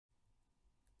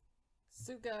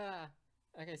Suga!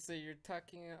 Okay, so you're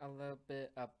talking a little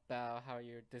bit about how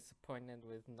you're disappointed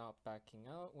with not backing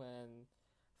out when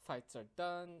fights are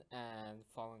done and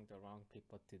following the wrong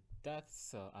people to death,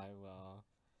 so I will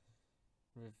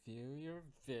review your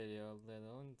video a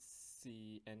little and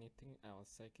see anything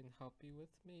else I can help you with,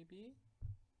 maybe?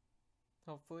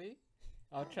 Hopefully.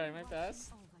 I'll try my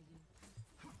best.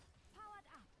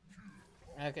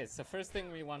 Okay, so first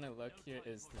thing we want to look here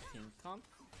is the team comp.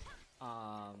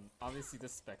 Obviously the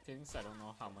spectating, so I don't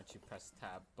know how much you press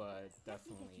tab, but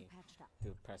definitely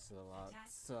do press it a lot.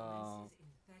 So,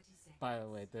 by the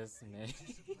way, this May,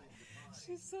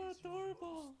 she's so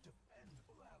adorable.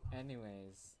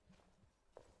 Anyways.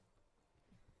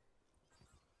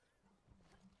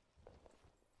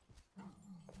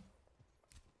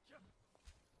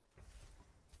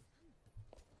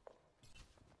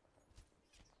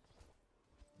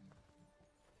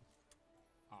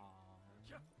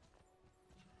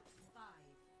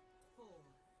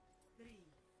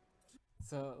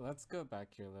 So let's go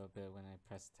back here a little bit. When I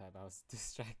pressed tab, I was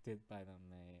distracted by the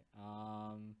May.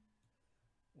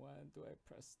 When do I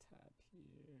press tab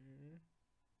here?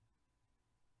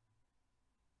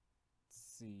 Let's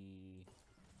see.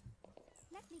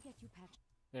 Let me get you patched.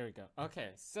 There we go. Okay,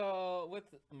 so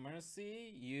with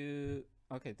Mercy,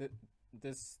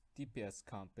 this DPS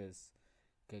comp is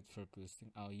good for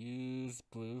boosting. I'll use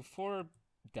blue for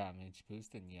damage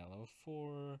boost and yellow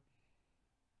for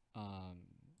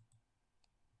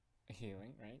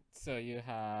healing, right? So you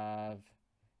have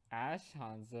Ash,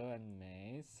 Hanzo, and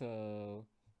Mei, so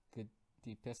good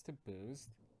DPS to boost.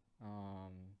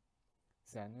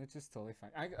 Sandwich is totally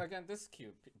fine. Again, this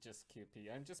just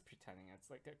QP. I'm just pretending it's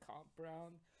like a comp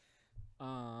round.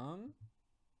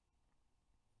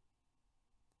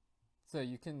 So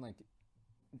you can like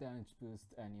damage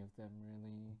boost any of them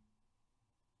really.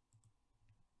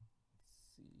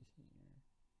 Let's see here.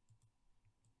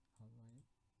 How do I?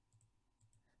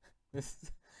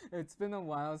 This it's been a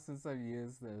while since I've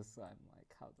used this, so I'm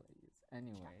like, how do I use it?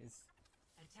 Anyways.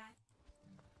 Attack.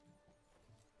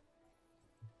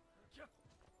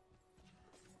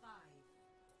 5,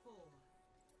 4,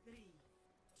 3,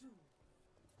 2,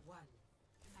 1.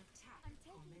 Attack. I'm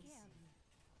taking care of you.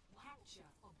 Capture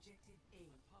objective A.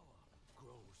 Power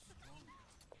grows stronger.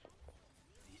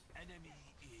 The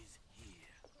enemy is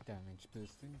here. Damage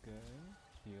boosting, good.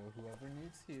 Heal whoever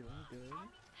needs healing, good.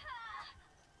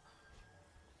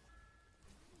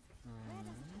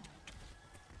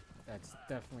 That's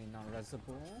definitely not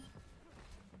resable.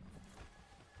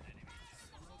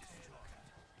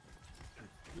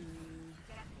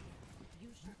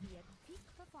 You should be at peak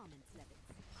performance levels.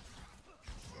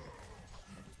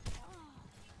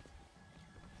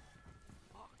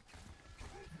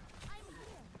 I'm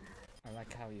here. I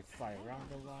like how you fly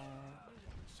around a lot.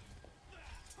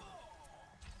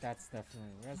 That's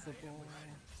definitely resable.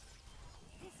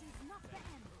 This is not the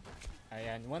end.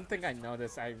 And one thing I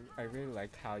noticed, I really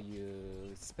like how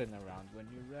you spin around when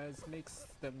you res. Makes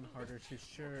them harder to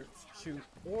shoot,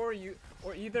 or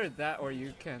either that, or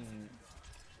you can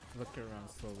look around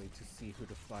slowly to see who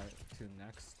to fly to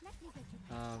next. Let me get you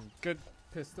patched. Good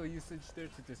pistol usage there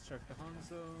to distract the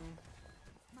Hanzo.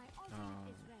 My ultimate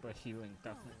is ready. But healing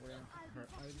definitely her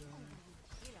item.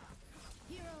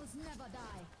 Heroes never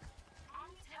die.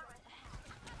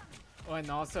 Oh,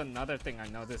 and also another thing I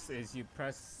noticed is you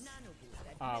press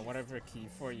whatever key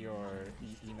for your,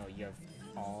 you have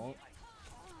all.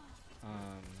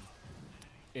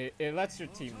 It lets your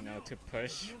team know to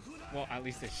push. Well, at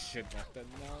least it should let them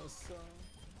know. So.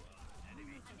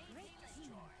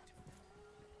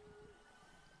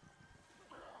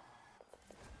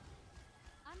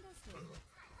 Understood.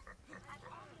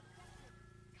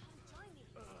 Come join me.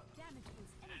 Damage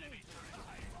boost engaged.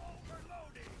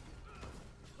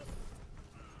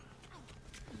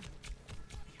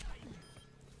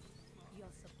 Your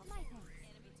support. My thanks.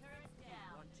 Enemy turret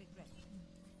down. Launching ready.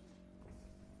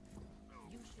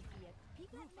 You should be at peak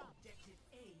level. Objective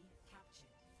A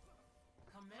captured.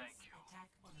 Commence attack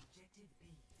on objective B.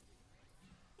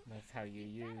 That's how you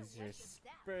use your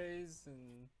sprays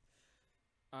and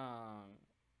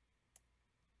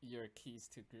your keys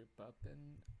to group up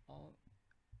and all.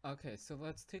 Okay, so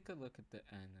let's take a look at the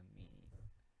enemy.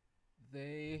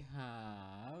 They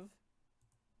have,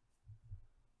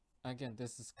 again,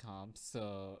 this is comp,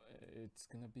 so it's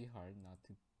gonna be hard not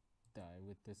to die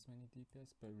with this many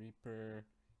DPS, but Reaper,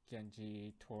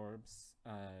 Genji, Torbs,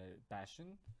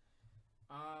 Bastion.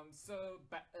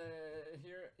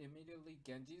 Here immediately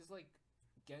Genji's like,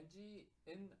 Genji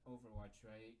in Overwatch,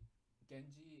 right?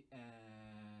 Genji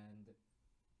and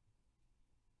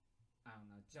I don't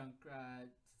know, Junkrat,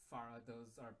 Pharah,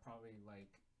 those are probably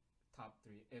like top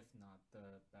 3, if not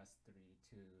the best 3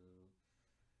 to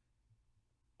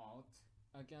alt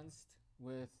against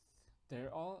with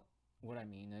their alt. What I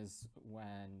mean is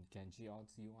when Genji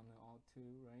alts, you want to alt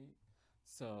too, right?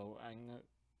 So I'm gonna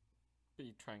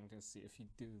be trying to see if you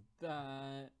do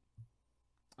that.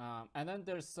 And then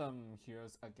there's some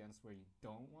heroes against where you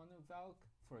don't want to Valk.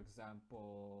 For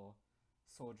example,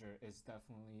 Soldier is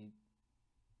definitely,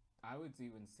 I would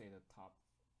even say, the top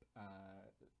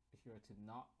hero to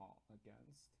not alt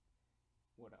against.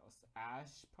 What else?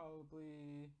 Ashe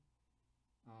probably.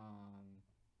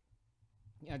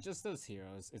 Yeah, just those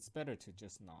heroes. It's better to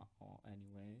just not alt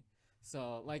anyway.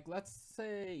 So like, let's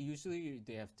say usually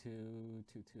they have 2,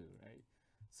 2, 2, right?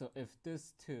 So if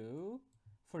this 2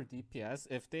 for DPS,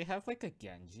 if they have like a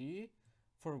Genji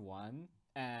for 1,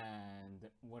 and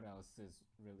what else is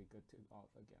really good to alt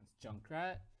against?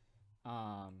 Junkrat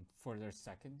for their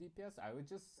second DPS, I would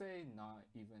just say not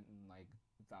even like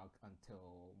Valk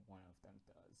until one of them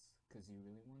does, because you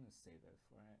really want to save it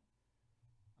for it.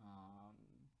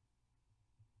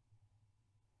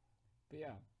 But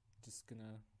yeah, just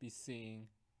gonna be seeing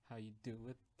how you do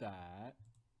with that.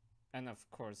 And of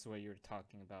course, what you're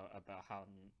talking about how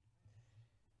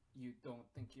you don't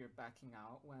think you're backing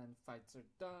out when fights are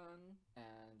done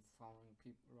and following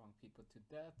wrong people to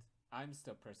death. I'm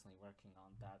still personally working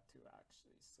on that too,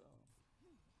 actually. So,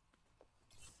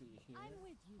 let's see here. I'm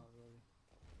with you. I'll really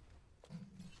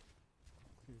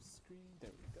clear screen.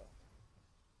 There we go.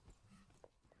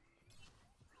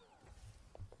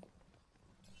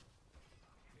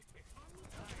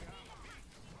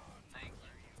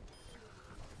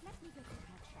 Let me get you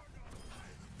catch up.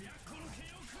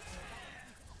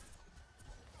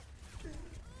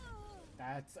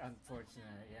 That's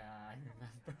unfortunate. Yeah, I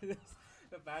remember this.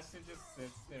 The Bastion just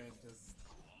sits there and just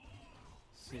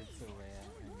shoots away at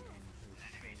anyone who's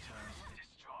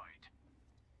Destroyed.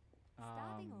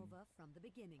 Starting over from the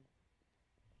beginning.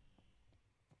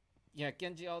 Yeah,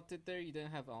 Genji ulted there. You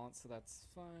didn't have ult, so that's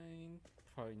fine.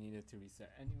 Probably needed to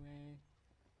reset anyway.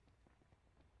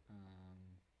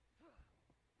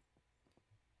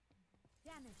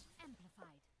 Damage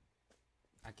amplified.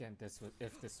 Again,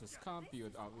 if this was comp, you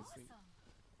would obviously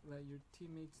let your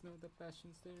teammates know the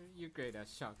Bastion's there. You're great at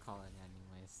shot calling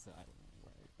anyway, so I don't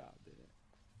worry about it.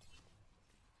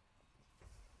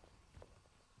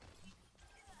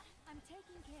 I'm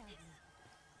taking care of you.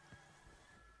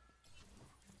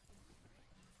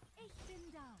 Ich bin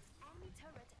down. Enemy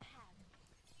turret ahead.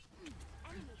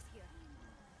 Enemies here.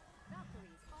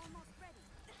 Valkyrie is almost ready.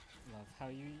 Love how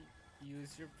you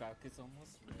use your Valk is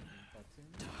almost ready button.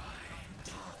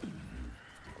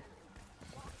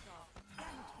 Watch off.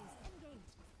 Damage boost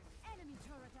engaged. Enemy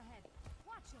turret ahead.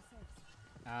 Watch yourselves.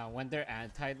 When they're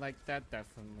anti like that,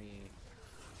 definitely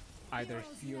either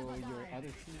heal your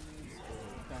other teammates or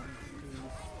damage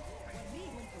boost.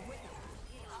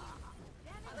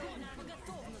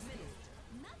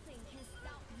 Nothing can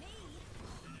stop me.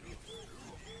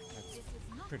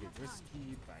 That's pretty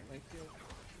risky, but I like it.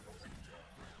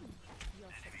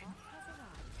 Your support has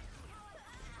arrived.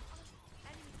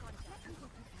 Enemy contact.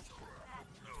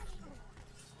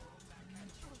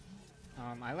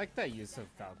 I like that use of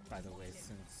Valk, by the way,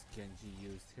 since Genji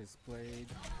used his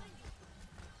blade.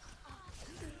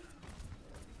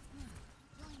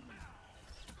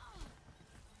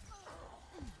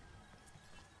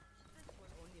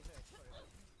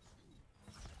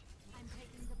 I'm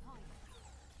taking the point.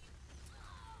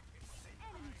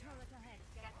 Enemy turret ahead.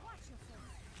 Watch yourself.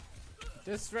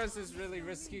 This res is really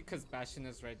risky because Bastion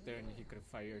is right there and he could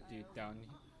fire your dude down.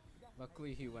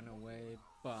 Luckily he went away,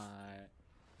 but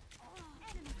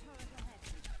Enemy turret ahead.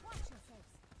 Watch yourselves.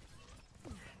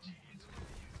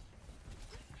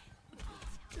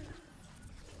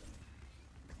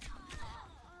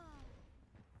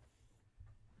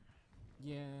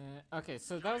 yeah. Okay,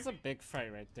 so that was a big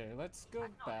fight right there. Let's go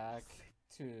back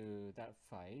to that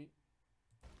fight.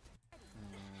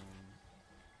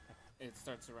 It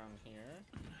starts around here.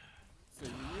 So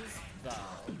you use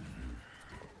Valve.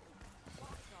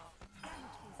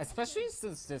 Especially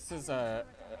since this is a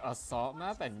assault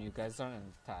map and you guys aren't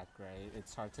in attack, right?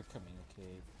 It's hard to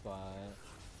communicate, but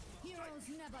Heroes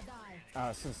never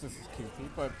die. since this is QP,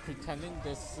 but pretending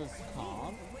this is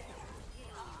calm.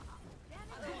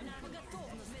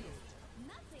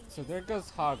 So there goes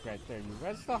Hog right there. You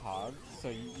res the Hog, so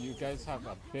you guys have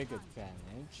a big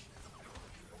advantage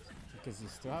because you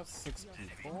still have 6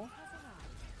 people.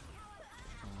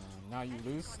 Now you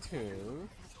lose 2.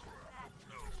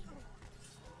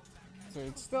 So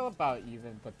it's still about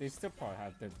even, but they still probably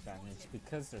have the advantage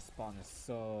because their spawn is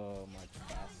so much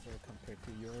faster compared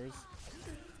to yours.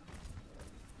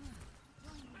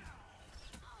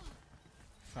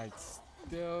 Fight's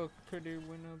still pretty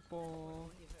winnable.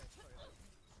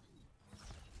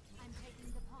 I'm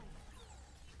taking the point.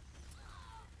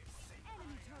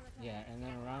 Enemy turret ahead. Yeah, and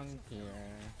then around here.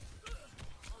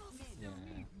 Yeah.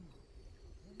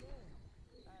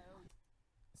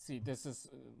 See, this is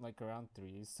like around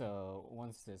 3, so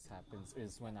once this happens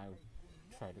is when I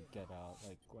try to get out,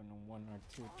 like when 1 or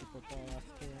 2 people die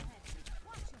after.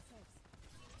 Watch yourselves.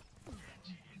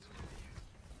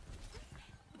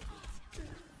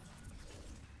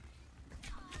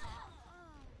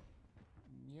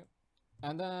 Yep.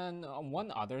 And then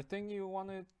one other thing you want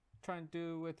to try and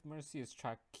do with Mercy is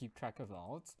keep track of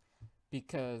ults,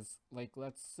 because like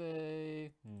let's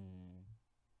say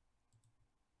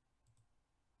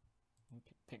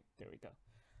pink, there we go.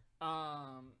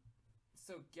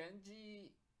 So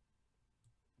Genji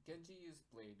used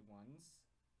Blade once,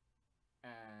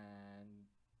 and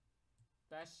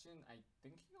Bastion, I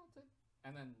think he ulted,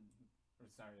 and then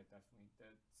Rosario definitely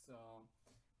did. So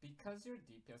because your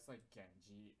DPS like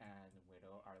Genji and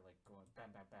Widow are like going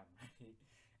bam bam bam, right,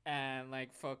 and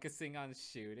like focusing on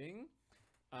shooting,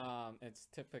 it's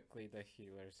typically the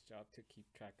healer's job to keep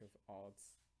track of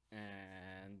ults.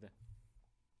 And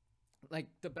like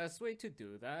the best way to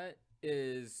do that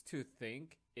is to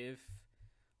think if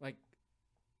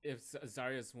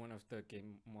Zarya is one of the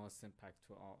game most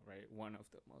impactful ult, right? One of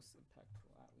the most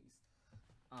impactful at least.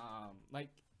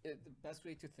 The best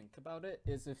way to think about it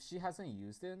is if she hasn't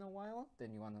used it in a while,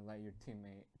 then you want to let your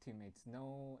teammates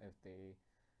know if they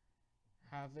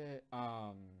have it.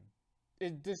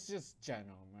 This is just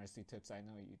general Mercy tips. I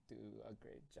know you do a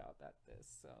great job at this,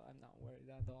 so I'm not worried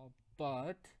at all.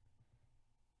 But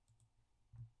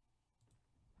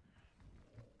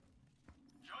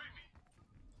Join me.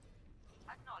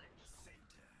 Acknowledge.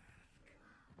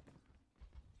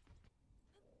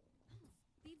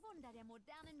 Vi wundar der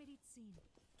modernen Medizin.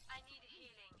 I need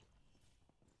healing.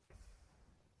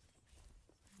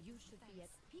 You should be at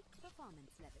peak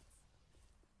performance levels.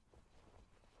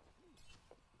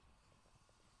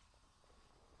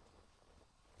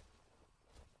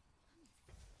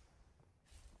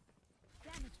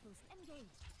 Damage boost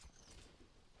engaged.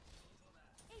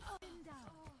 Been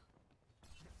down.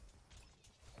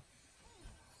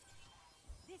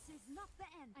 This is not the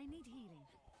end. I need healing.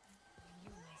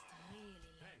 You must really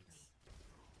like me.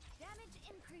 Damage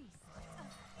increase.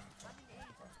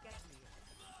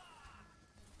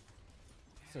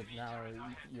 so now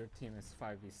your team is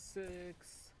 5v6.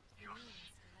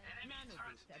 Enemy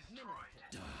turret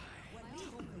destroyed.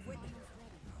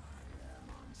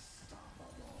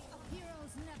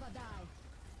 Heroes never die.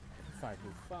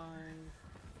 5v5.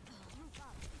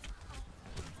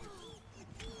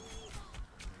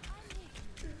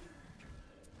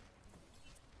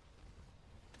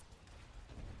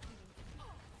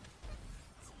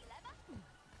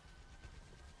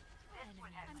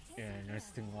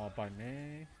 Interesting wall by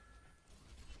me.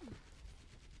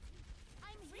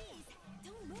 I'm here.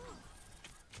 Don't move.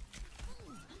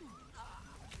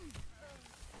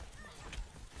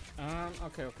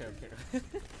 Okay.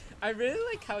 I really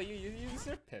like how you use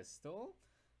your pistol.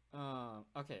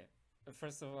 Okay.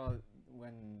 First of all,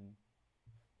 when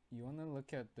you wanna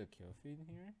look at the kill feed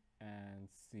here and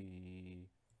see.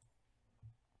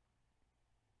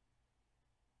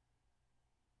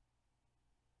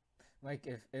 Like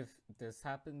if this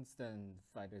happens, then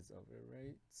fight is over,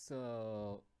 right?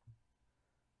 So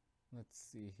let's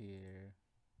see here.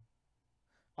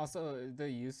 Also, the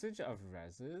usage of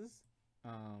reses.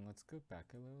 Let's go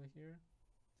back a little here.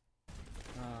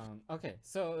 Okay,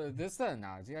 so this is the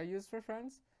analogy I use for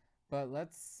friends. But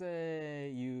let's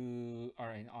say you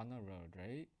are on a road,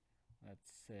 right?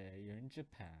 Let's say you're in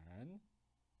Japan.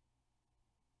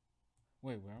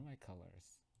 Wait, where are my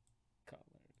colors? Colors.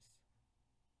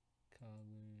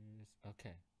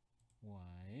 Okay.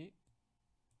 White.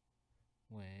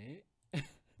 Wait.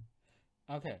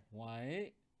 Okay,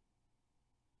 white.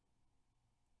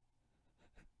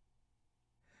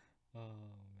 Oh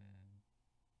man.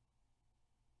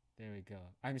 There we go.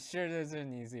 I'm sure there's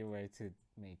an easy way to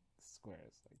make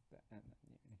squares like that. And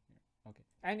then you're here. Okay.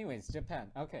 Anyways,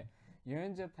 Japan. Okay. You're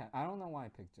in Japan. I don't know why I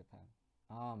picked Japan.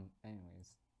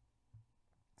 Anyways.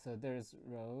 So there's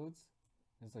roads.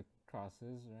 There's like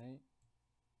crosses, right?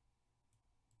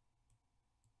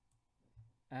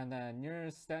 And then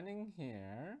you're standing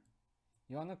here.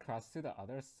 You want to cross to the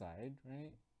other side,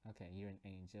 right? Okay, you're an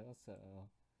angel, so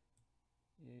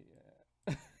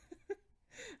yeah.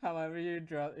 However,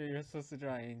 you're supposed to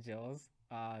draw angels.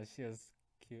 She has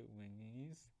cute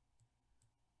wingies.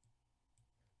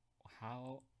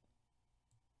 How?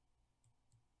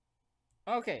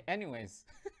 Okay. Anyways,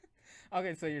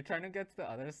 okay. So you're trying to get to the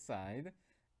other side,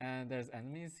 And there's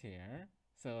enemies here.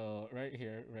 So right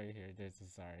here, there's a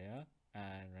Zarya,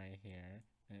 and right here,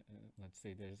 let's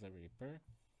say there's a Reaper.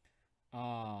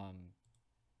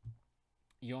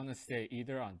 You want to stay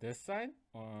either on this side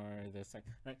or this side,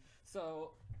 right?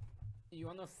 So you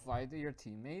want to fly to your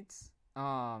teammates.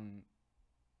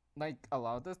 Like a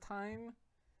lot of the time,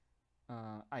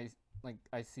 I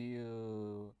see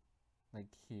you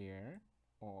like here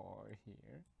or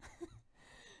here.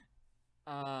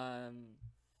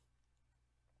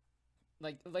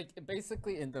 Like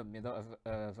basically in the middle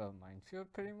of a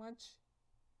minefield, pretty much,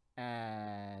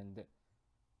 and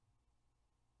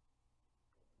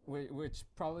which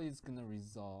probably is gonna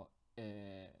result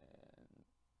in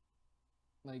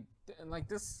like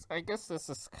this. I guess this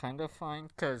is kind of fine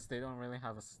because they don't really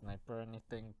have a sniper or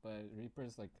anything, but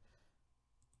Reaper's like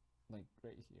right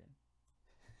here.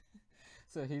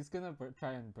 So he's gonna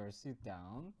try and burst you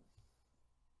down.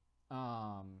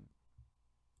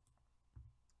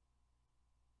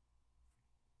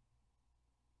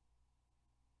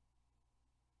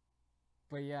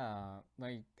 But yeah,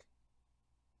 like,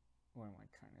 what am I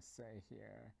trying to say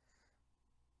here?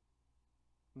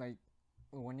 Like,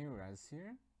 when you res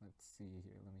here, let's see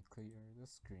here, let me clear the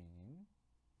screen.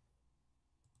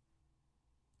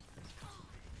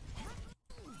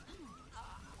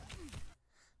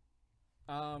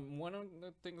 One of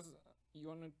the things you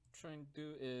want to try and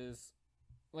do is,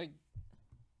 like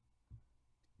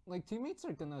teammates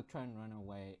are gonna try and run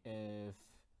away if,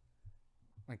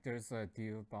 like, there's a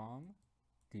diva bomb,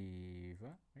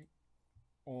 right?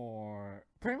 Or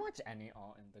pretty much any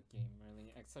ult in the game,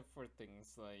 really, except for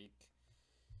things like,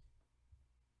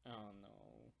 I don't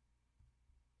know,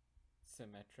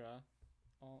 Symmetra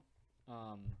ult.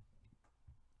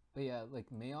 But yeah, like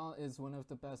Mayall is one of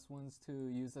the best ones to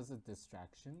use as a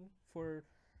distraction for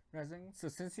resing. So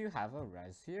since you have a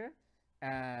res here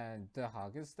and the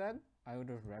hog is dead, I would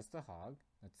have res the hog.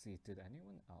 Let's see, did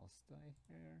anyone else die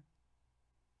here?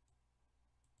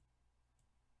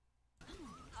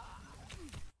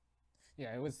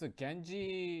 Yeah, it was the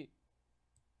Genji.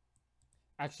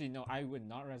 Actually, no, I would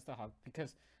not res the hog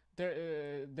because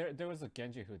there was a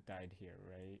Genji who died here,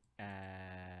 right?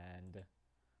 And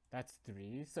that's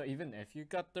 3. So even if you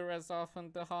got the res off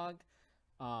on the hog,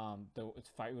 the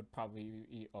fight would probably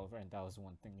be over, and that was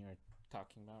one thing you were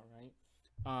talking about, right?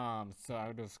 So I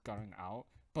would have gotten out.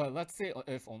 But let's say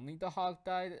if only the hog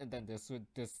died, and then this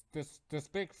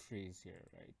big freeze here,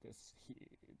 right?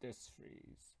 This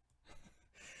freeze.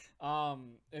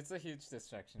 It's a huge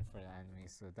distraction for the enemy,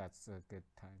 so that's a good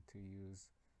time to use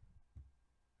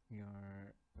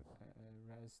your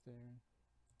res there.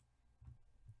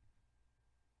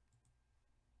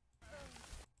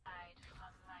 Hide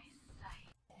from my sight.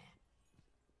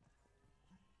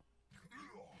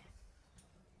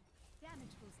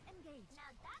 Damage boost engaged.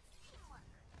 Now that's teamwork.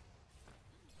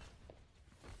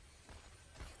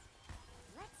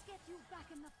 Let's get you back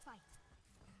in the fight.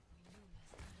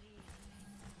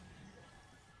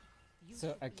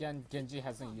 So again, Genji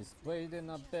hasn't used Blade in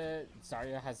a bit,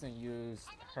 Zarya hasn't used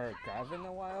her Grav in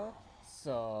a while,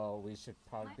 so we should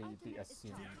probably be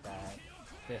assuming that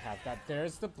they have that.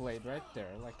 There's the Blade right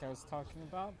there, like I was talking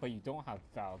about, but you don't have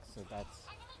Valk, so that's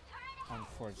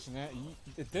unfortunate.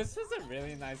 This was a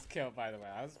really nice kill, by the way.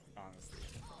 I was honestly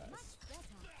impressed.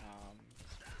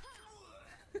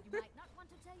 You might not want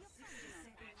to tell your friends.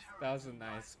 That was a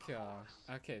nice kill.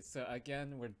 Okay, so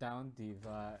again, we're down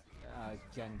Diva,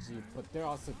 Genji, but they're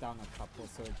also down a couple,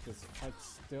 so this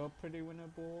fight's still pretty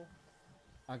winnable.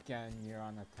 Again, you're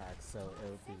on attack, so it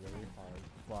would be really hard,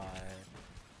 but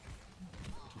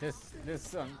this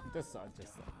just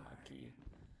unlucky.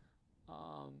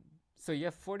 So you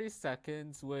have 40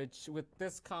 seconds, which with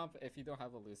this comp, if you don't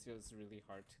have a Lucio, is really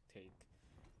hard to take.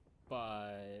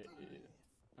 But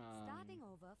Starting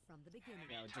over from the beginning.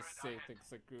 yeah, just say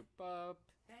things like group up.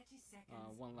 30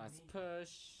 seconds. One last push.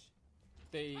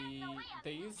 They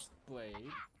use Blade.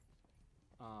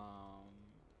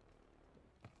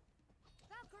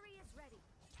 Valkyrie is ready.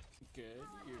 Good.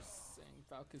 You're saying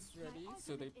Valk is ready,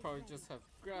 so they probably just have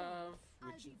Grav,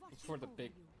 which for the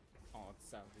big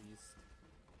odds at least.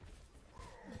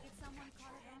 Did someone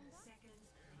call it 10 on?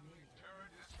 seconds.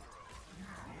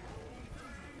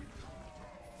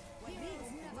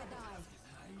 Heroes never die.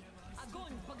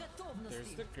 Огонь по готовности.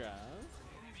 There's the Grav.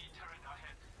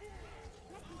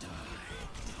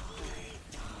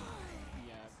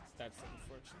 Yeah, that's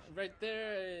unfortunate. Right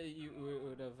there, you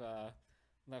would have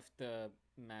left the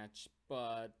match,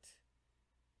 but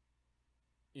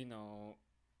you know,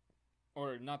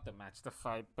 or not the match, the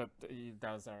fight, but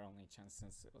that was our only chance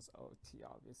since it was OT,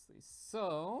 obviously.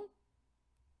 So,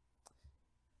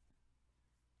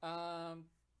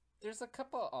 There's a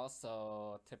couple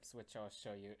also tips which I'll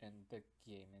show you in the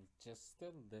game in just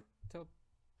a little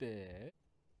bit.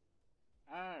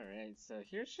 Alright, so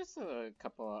here's just a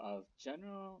couple of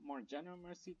more general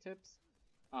Mercy tips.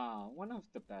 One of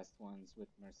the best ones with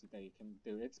Mercy that you can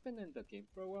do, it's been in the game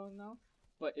for a while now,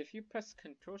 but if you press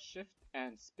Ctrl Shift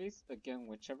and space, again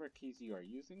whichever keys you are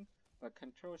using, but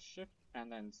Ctrl Shift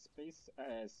and then space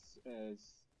as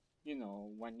you know,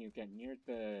 when you get near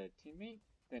the teammate,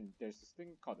 then there's this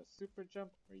thing called a super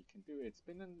jump where you can do it. It's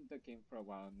been in the game for a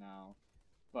while now,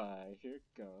 but here it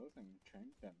goes. I'm trying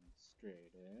to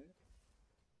demonstrate it.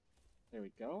 There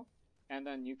we go. And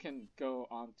then you can go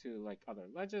onto like other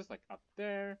ledges, like up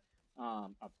there,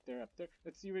 up there.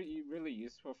 It's really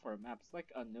useful for maps like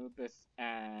Anubis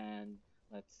and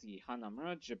let's see,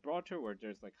 Hanamura, Gibraltar, where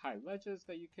there's like high ledges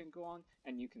that you can go on,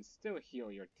 and you can still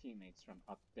heal your teammates from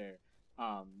up there.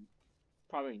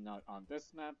 Probably not on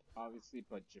this map, obviously,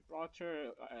 but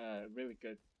Gibraltar, really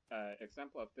good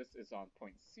example of this is on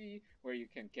point C, where you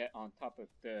can get on top of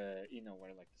the,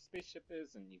 where like the spaceship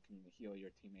is, and you can heal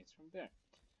your teammates from there.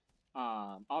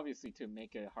 Obviously to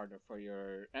make it harder for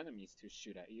your enemies to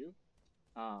shoot at you,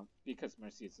 because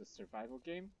Mercy is a survival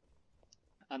game.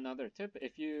 Another tip,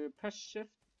 if you press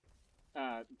shift,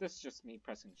 this is just me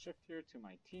pressing shift here to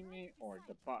my teammate or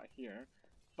the bot here,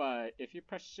 but if you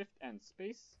press shift and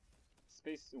space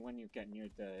when you get near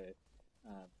the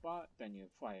bot, then you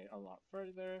fly a lot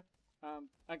further.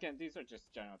 Again, these are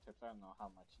just general tips. I don't know how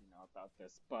much you know about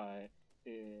this, but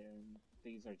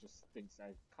these are just things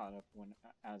I've caught up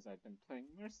as I've been playing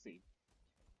Mercy.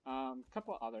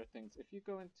 Couple other things. If you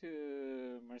go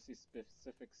into Mercy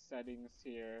specific settings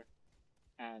here,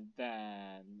 and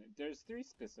then there's 3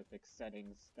 specific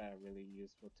settings that are really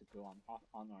useful to go on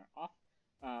or off.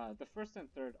 The first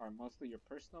and third are mostly your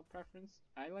personal preference.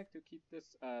 I like to keep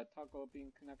this toggle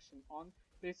beam connection on.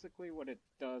 Basically what it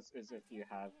does is if you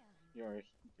have your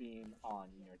beam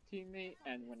on your teammate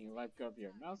and when you let go of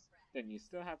your mouse, then you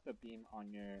still have the beam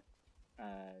on your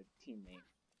teammate.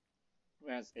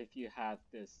 Whereas if you have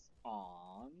this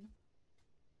off,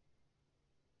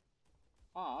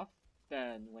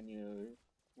 then when you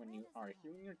are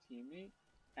healing your teammate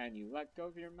and you let go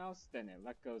of your mouse, then it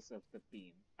let goes of the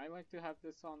beam. I like to have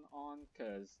this on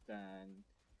because then,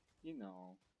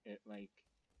 it like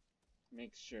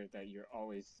makes sure that you're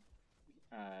always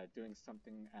doing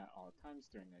something at all times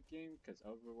during a game, because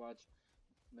Overwatch,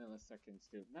 milliseconds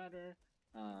do matter.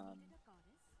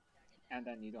 And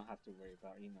then you don't have to worry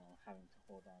about, having to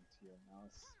hold on to your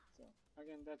mouse. So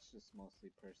again, that's just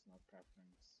mostly personal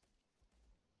preference.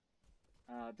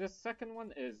 This second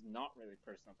one is not really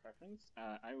personal preference.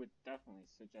 I would definitely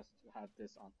suggest to have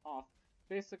this on off.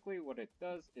 Basically what it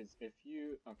does is if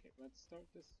you, okay, let's start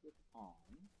this with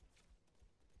on.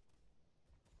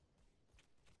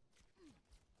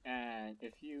 And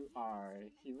if you are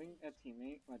healing a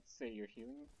teammate, let's say you're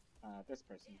healing this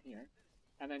person here,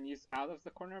 and then out of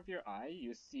the corner of your eye,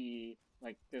 you see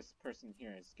like this person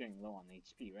here is getting low on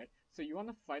HP, right? So you want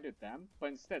to fly to them, but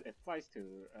instead it flies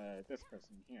to this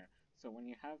person here. So when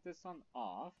you have this on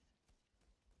off,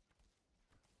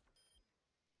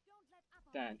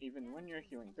 then even when you're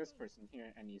healing this person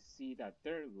here and you see that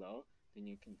they're low, then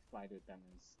you can fly to them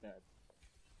instead.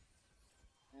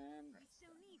 And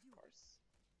redstone, of course.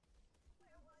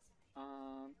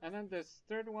 And then this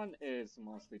third one is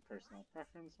mostly personal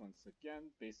preference. Once again,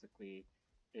 basically,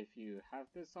 if you have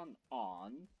this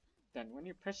on, then when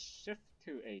you press shift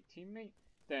to a teammate,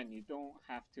 then you don't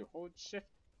have to hold shift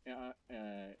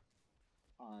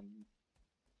on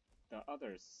the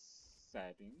other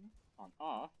setting, on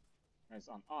off. Whereas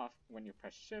on off, when you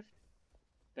press shift,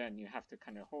 then you have to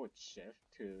kind of hold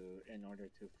shift in order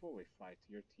to fully fly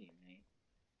to your teammate.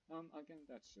 Again,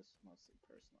 that's just mostly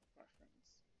personal preference.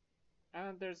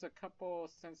 And there's a couple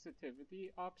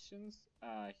sensitivity options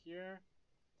here,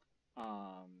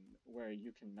 where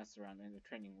you can mess around in the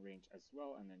training range as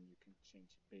well, and then you can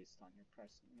change it based on your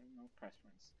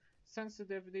preference.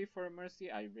 Sensitivity for Mercy,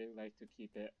 I really like to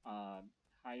keep it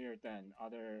higher than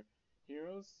other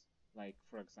heroes, like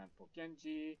for example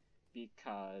Genji,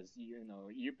 because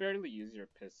you barely use your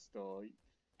pistol.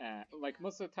 Like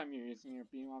most of the time you're using your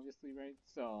beam, obviously, right?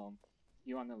 So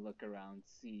you want to look around,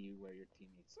 see where your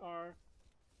teammates are,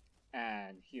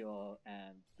 and heal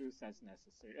and boost as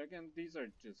necessary. Again, these are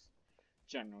just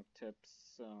general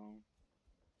tips, so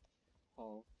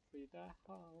hopefully that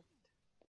helps.